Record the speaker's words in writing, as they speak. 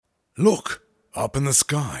Look, up in the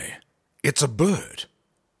sky. It's a bird.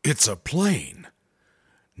 It's a plane.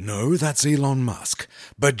 No, that's Elon Musk.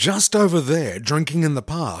 But just over there, drinking in the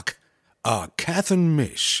park, are Kath and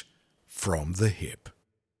Mish from the Hip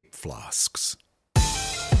Flasks.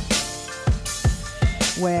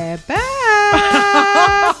 We're back.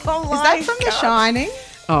 Oh Is that from The Shining?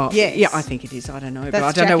 Oh, Yes. yeah, I think it is. I don't know. But That's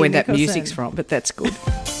I don't know Jackie where that Nicholson. music's from, but that's good.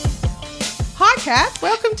 Hi, Kath.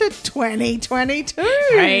 Welcome to 2022.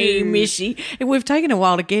 Hey, Mishy. And we've taken a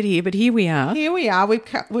while to get here, but here we are. Here we are.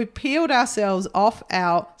 We've peeled ourselves off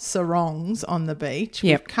our sarongs on the beach.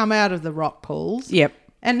 Yep. We've come out of the rock pools. Yep.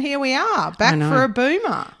 And here we are, back know. for a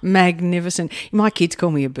boomer. Magnificent. My kids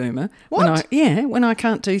call me a boomer. What? When I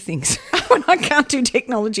can't do things. When I can't do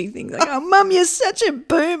technology things. They go, Mum, you're such a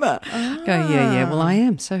boomer. I go, yeah, well, I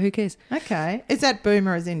am, so who cares? Okay. Is that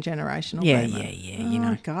boomer as in generational Yeah, boomer? you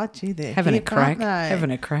know. Oh, God, gee, they're Having a hip, crack. aren't they?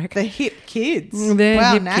 Having a crack. The hip kids. They're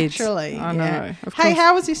well, hip kids. naturally. I know, Yeah. of Hey, course.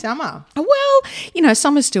 how was your summer? Well,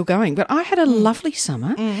 summer's still going, but I had a lovely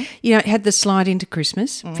summer. Had the slide into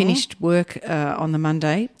Christmas, finished work on the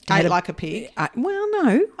Monday. Ate like a pig.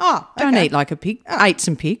 No. Oh, Don't okay. eat like a pig. Ate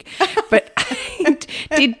some pig. But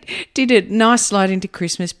did a nice slide into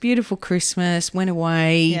Christmas, beautiful Christmas, went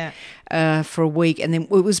away for a week, and then it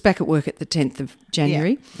was back at work at the 10th of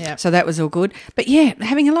January. Yeah. So that was all good. But, yeah,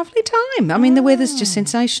 having a lovely time. I mean, the weather's just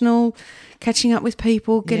sensational, catching up with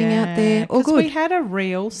people, getting out there, all 'cause good. we had a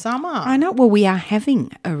real summer. I know. Well, we are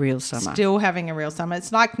having a real summer. Still having a real summer.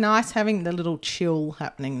 It's like nice having the little chill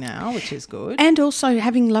happening now, which is good. And also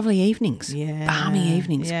having lovely evenings. Yeah. Balmy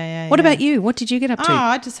evenings. Yeah, What yeah. about you? What did you get up to? Oh,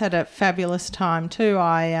 I just had a fabulous time too.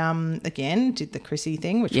 I again did the Chrissy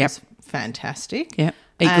thing, which Yep. was fantastic. Yeah.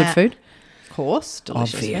 Eat good food? Of course,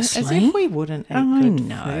 delicious. food. As Obviously. if we wouldn't eat I good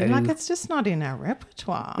know. food. Like it's just not in our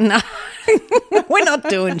repertoire. No. We're not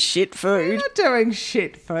doing shit We're food. not doing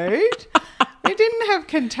shit food. We didn't have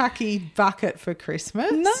Kentucky bucket for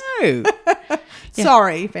Christmas. No.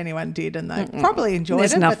 Sorry if anyone did, and they probably enjoyed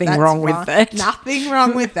There's it. nothing but that's wrong with fine. that. Nothing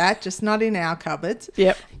wrong with that, just not in our cupboards.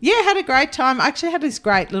 Yep. Yeah, had a great time. I actually had this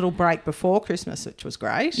great little break before Christmas, which was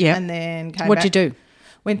great. Yep. And then came What'd back. you do?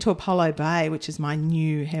 Went to Apollo Bay, which is my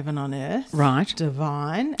new heaven on earth. Right.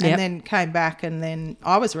 Divine. Yep. And then came back, and then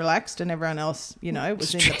I was relaxed, and everyone else, was in the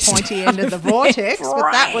Stressed pointy out end of the of their vortex,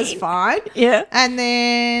 but that was brain. fine. Yeah. And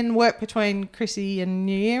then worked between Chrissy and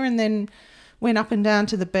New Year, and then went up and down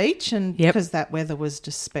to the beach, and Yep. because that weather was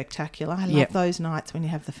just spectacular. I love Yep. those nights when you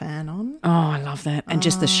have the fan on. Oh, I love that. And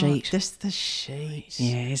just the sheet. Just the sheet.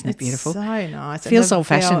 Yeah, isn't it It's beautiful? so nice. And Feels the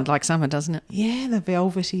old-fashioned like summer, doesn't it? yeah, the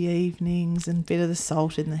velvety evenings and bit of the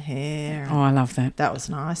salt in the hair. Oh, I love that. That was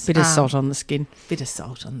nice. Bit of salt on the skin. Bit of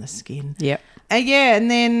salt on the skin. Yep. And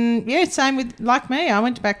then, same with like me. I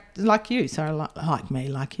went back like you. Sorry, like me,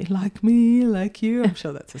 like you, like me, like you. I'm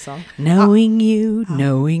sure that's a song. Knowing you,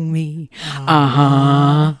 knowing me.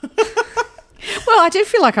 Uh-huh. Well, I do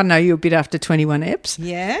feel like I know you a bit after 21 eps.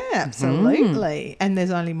 Yeah, absolutely. And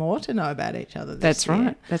there's only more to know about each other this That's year.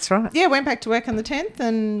 right. That's right. Yeah, went back to work on the 10th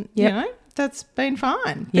and, Yep. that's been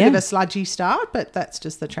fine. Bit Yeah. of a sludgy start, but that's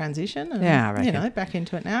just the transition. And, Yeah, I reckon. back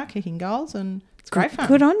into it now, kicking goals, and it's great fun.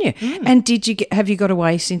 Good on you. And have you got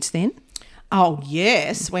away since then? Oh,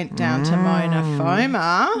 yes. Went down to Mona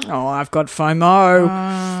Foma. Oh, I've got FOMO.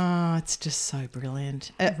 Oh, it's just so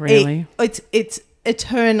brilliant. Really? It's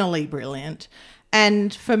eternally brilliant.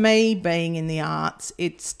 And for me, being in the arts,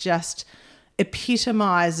 it's just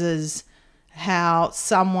epitomizes how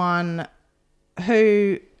someone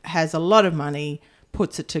who has a lot of money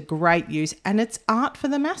puts it to great use, and it's art for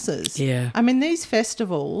the masses. Yeah. I mean, these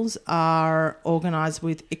festivals are organised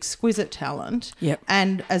with exquisite talent. Yep.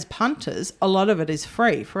 And as punters, a lot of it is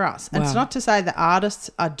free for us. And it's Wow. not to say the artists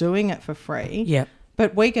are doing it for free. Yep.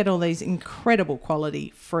 But we get all these incredible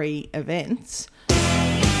quality free events.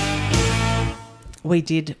 We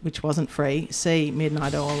did, which wasn't free, see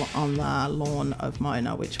Midnight Oil on the lawn of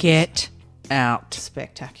Mona, which was Get out.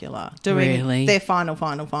 spectacular. Doing Really? their final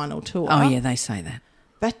tour. Oh, yeah, they say that.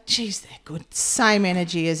 But, geez, they're good. Same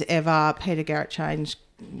energy as ever. Peter Garrett changed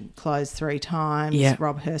clothes 3 times. Yeah.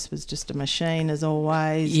 Rob Hurst was just a machine, as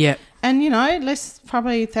always. Yep. And,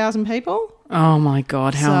 probably 1,000 people. Oh, my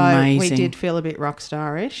God, how so amazing. we did feel a bit rock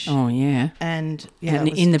star-ish. Oh, yeah. And, And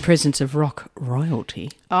it was- in the presence of rock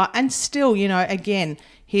royalty. and still, again,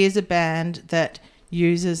 here's a band that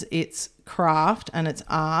uses its craft and its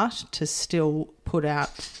art to still put out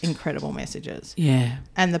incredible messages. Yeah.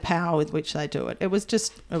 And the power with which they do it. It was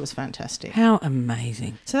fantastic. How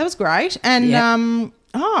amazing. So that was great. And, Yep.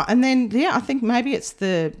 and then, I think maybe it's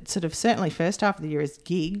the sort of certainly first half of the year is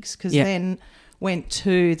gigs, because Yep. then went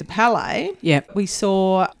to the Palais. Yep. We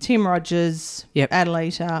saw Tim Rogers, Yep.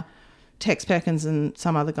 Adelita, Tex Perkins and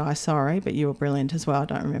some other guy, sorry, but you were brilliant as well, I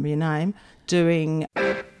don't remember your name, doing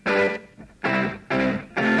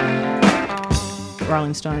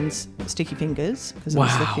Rolling Stones' Sticky Fingers, because it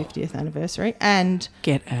was the 50th anniversary. And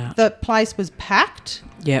Get out. the place was packed.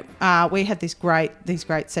 Yep. We had these great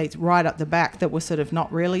seats right up the back that were sort of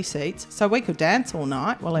not really seats, so we could dance all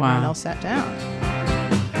night while everyone else sat down.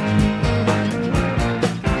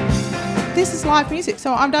 This is live music,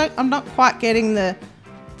 so I'm not quite getting the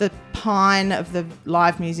pine of the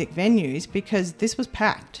live music venues, because this was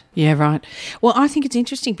packed. Yeah, right. Well, I think it's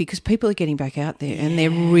interesting because people are getting back out there and they're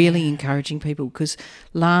really encouraging people, because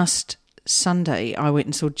last Sunday I went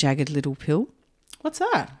and saw Jagged Little Pill. What's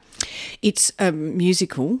that? It's a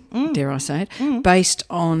musical, dare I say it, based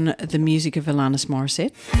on the music of Alanis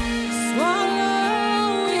Morissette.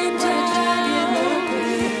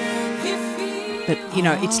 But, you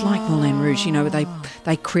know, it's like Moulin Rouge, you know,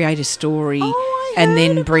 they create a story and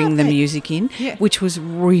then bring the music in, which was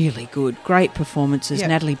really good. Great performances.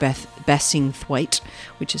 Natalie Bassingthwaite,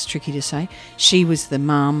 which is tricky to say. She was the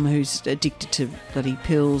mum who's addicted to bloody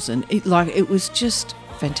pills, and it was just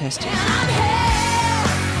fantastic.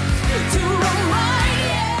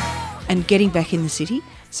 And getting back in the city,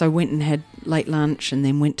 so went and had late lunch and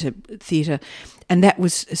then went to theatre, and that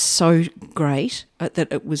was so great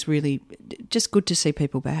that it was really just good to see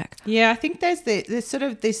people back. Yeah, I think there's sort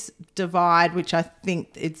of this divide, which I think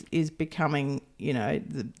is becoming, you know,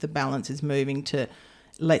 the balance is moving to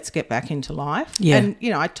let's get back into life. Yeah. And,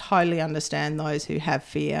 you know, I totally understand those who have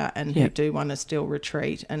fear and who do want to still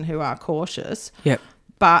retreat and who are cautious. Yep.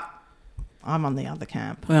 But I'm on the other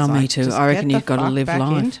camp. Well, me too. I reckon you've got to live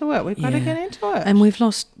life. Into it. We've got to get into it. And we've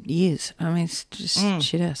lost years. I mean, it's just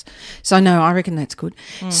shit ass. So, no, I reckon that's good.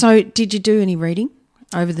 So, did you do any reading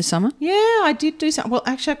over the summer? Yeah, I did do something. Well,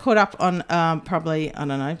 actually, I caught up on probably, I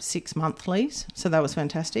don't know, 6 monthlies. So that was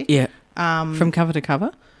fantastic. Yeah. From cover to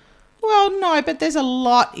cover? Well, no, but there's a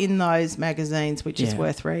lot in those magazines which is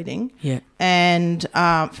worth reading. Yeah. And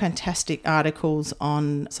fantastic articles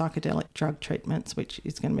on psychedelic drug treatments, which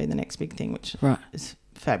is going to be the next big thing, which is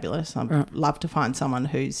fabulous. I'd love to find someone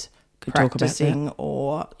who's practicing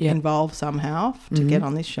or involved somehow to get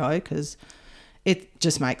on this show, because it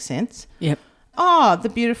just makes sense. Yep. Oh, the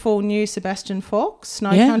beautiful new Sebastian Faulks,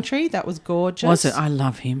 Snow Country. That was gorgeous. Was it? I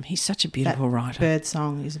love him. He's such a beautiful writer. Bird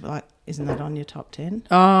Song is like, isn't that on your top 10?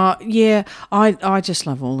 Yeah. I just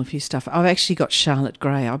love all of his stuff. I've actually got Charlotte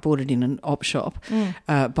Gray. I bought it in an op shop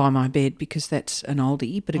by my bed, because that's an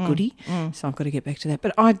oldie but a goodie. So I've got to get back to that.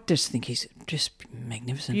 But I just think he's just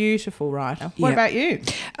magnificent. Beautiful writer. What about you?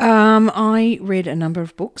 I read a number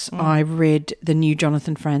of books. I read the new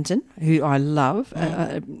Jonathan Franzen, who I love,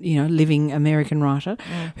 living American writer,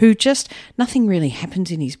 who just, nothing really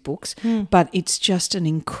happens in his books, but it's just an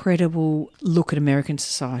incredible look at American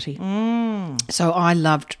society. So I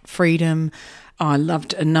loved Freedom. I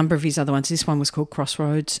loved a number of his other ones. This one was called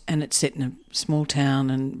Crossroads, and it's set in a small town,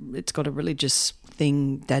 and it's got a religious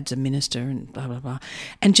thing. Dad's a minister and blah, blah, blah.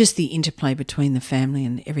 And just the interplay between the family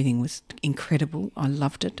and everything was incredible. I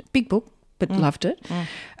loved it. Big book, but loved it.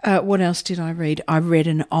 What else did I read? I read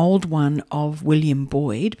an old one of William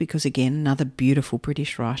Boyd, because, again, another beautiful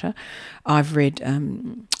British writer. I've read...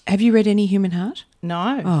 have you read Any Human Heart?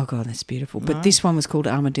 No. Oh, God, that's beautiful. No. But this one was called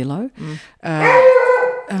Armadillo.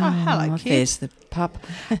 Hello, kid. There's the pup.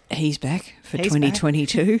 He's back for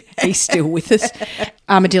 2022. He's still with us.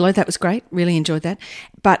 Armadillo, that was great. Really enjoyed that.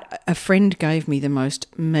 But a friend gave me the most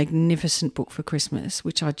magnificent book for Christmas,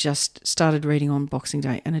 which I just started reading on Boxing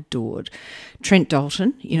Day and adored. Trent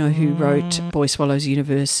Dalton, you know, who wrote Boy Swallows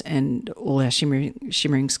Universe and All Our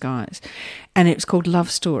Shimmering Skies. And it was called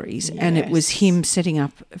Love Stories. Yes. And it was him setting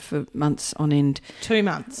up for months on end. 2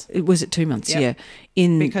 months. Was it 2 months? Yep. Yeah.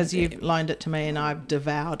 Because you've loaned it to me and I've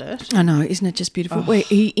devoured it. I know, isn't it just beautiful? Where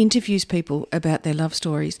he interviews people about their love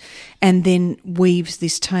stories and then weaves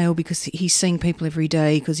this tale, because he's seeing people every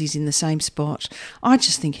day because he's in the same spot. I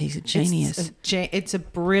just think he's a genius. It's a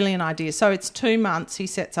brilliant idea. So it's 2 months. He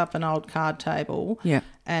sets up an old card table. Yeah.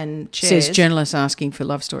 And chairs. Says journalists asking for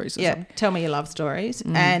love stories. Tell me your love stories.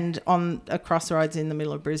 And on a crossroads in the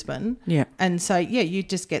middle of Brisbane. Yeah. And so, you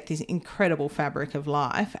just get this incredible fabric of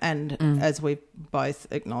life. And as we both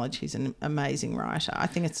acknowledge, he's an amazing writer. I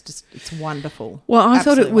think it's wonderful. Well, I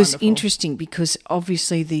thought it was interesting because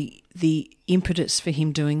obviously the impetus for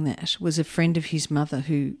him doing that was a friend of his mother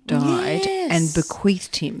who died and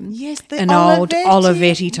bequeathed him an old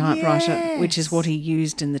Olivetti typewriter, which is what he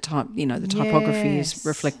used in the typography is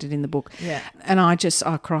reflected in the book. Yeah. And I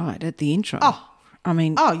cried at the intro. I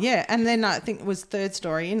mean, Oh, yeah. And then I think it was third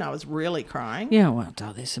story in, I was really crying. yeah, well,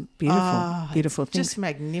 there's some beautiful things. Just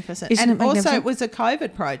magnificent. Isn't and it also magnificent? it was a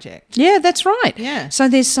COVID project. Yeah, that's right. Yeah. So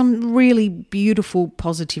there's some really beautiful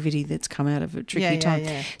positivity that's come out of a tricky time.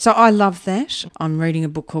 Yeah. So I love that. I'm reading a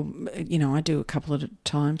book called, I do a couple at a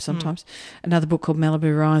time sometimes. Another book called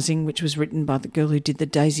Malibu Rising, which was written by the girl who did the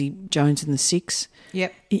Daisy Jones and the Six.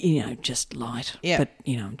 Yep. Just light. Yep. But,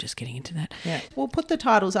 I'm just getting into that. Yeah. We'll put the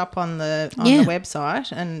titles up on the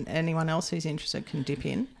website, and anyone else who's interested can dip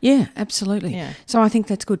in. Yeah, absolutely. Yeah. So I think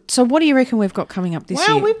that's good. So what do you reckon we've got coming up this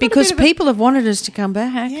Well, year? we've got Because a bit of people have wanted us to come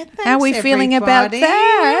back. Yeah, How are we thanks, feeling about everybody.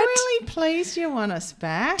 that? We're really pleased you want us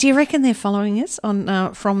back. Do you reckon they're following us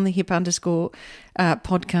on from the hip _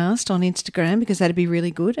 podcast on Instagram? Because that'd be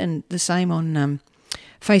really good. And the same on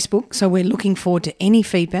Facebook. So we're looking forward to any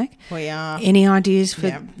feedback. We are. Any ideas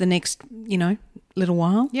for the next, little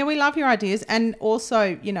while? Yeah, we love your ideas. And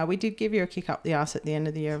also, we did give you a kick up the arse at the end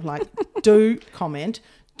of the year of like, do comment,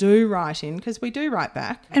 do write in, because we do write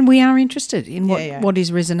back. And we are interested in Yeah. what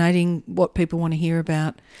is resonating, what people want to hear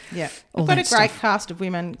about. Yeah. all We've got a that great stuff. cast of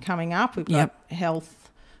women coming up. We've got health.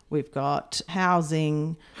 We've got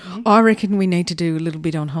housing. I reckon we need to do a little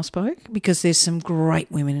bit on hospo, because there's some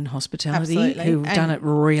great women in hospitality Absolutely. who've done it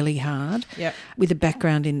really hard. Yep. With a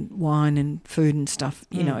background in wine and food and stuff.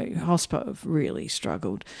 Hospo have really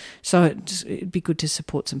struggled. So it'd be good to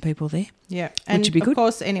support some people there. Yeah. And would be of good.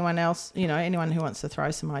 course, anyone else, anyone who wants to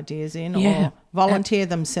throw some ideas in Yeah. or volunteer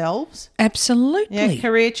themselves. Absolutely. Yeah,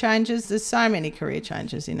 career changes. There's so many career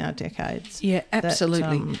changes in our decades. Yeah,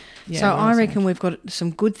 absolutely. So we're I also- reckon we've got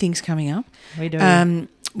some good things coming up. We do.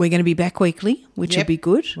 We're going to be back weekly, which will Yep, be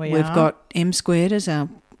good. we We've are. got M Squared as our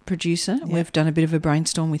producer. We've done a bit of a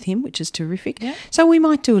brainstorm with him, which is terrific. Yep. So we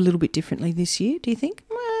might do a little bit differently this year, do you think?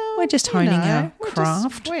 Well, We're just honing our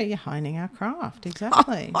craft. We're honing our craft,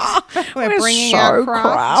 exactly. We're bringing so our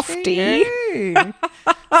craft to crafty. you.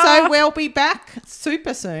 So we'll be back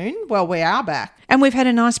super soon. Well, we are back. And we've had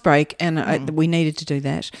a nice break, and we needed to do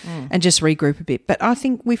that and just regroup a bit. But I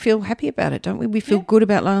think we feel happy about it, don't we? We feel good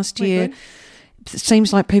about last year. good. It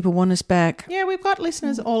seems like people want us back. Yeah, we've got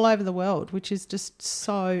listeners all over the world, which is just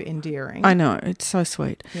so endearing. I know, it's so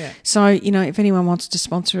sweet. Yeah. So, if anyone wants to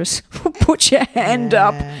sponsor us, put your hand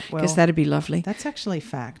up, because well, that'd be lovely. That's actually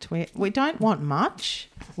fact. We don't want much.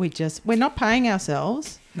 We're not paying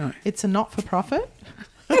ourselves. No. It's a not-for-profit.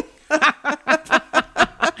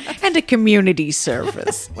 And a community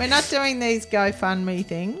service. We're not doing these GoFundMe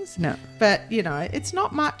things. No. But, it's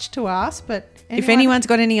not much to us, but If anyone's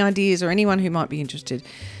got any ideas or anyone who might be interested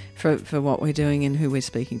for what we're doing and who we're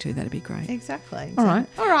speaking to, that'd be great. Exactly. All right.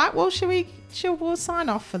 All right. Well, we'll sign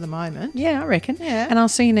off for the moment. Yeah, I reckon. Yeah. And I'll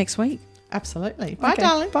see you next week. Absolutely. Bye, Okay.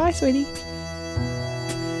 darling. Bye, sweetie.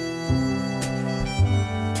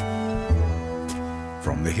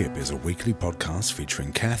 From the Hip is a weekly podcast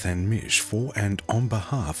featuring Kath and Mish for and on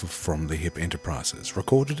behalf of From the Hip Enterprises,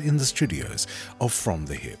 recorded in the studios of From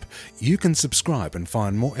the Hip. You can subscribe and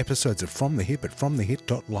find more episodes of From the Hip at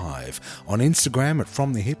fromthehip.live, on Instagram at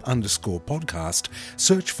fromthehip_podcast,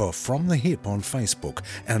 search for From the Hip on Facebook,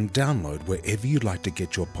 and download wherever you'd like to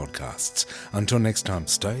get your podcasts. Until next time,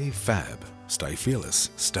 stay fab, stay fearless,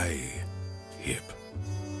 stay hip.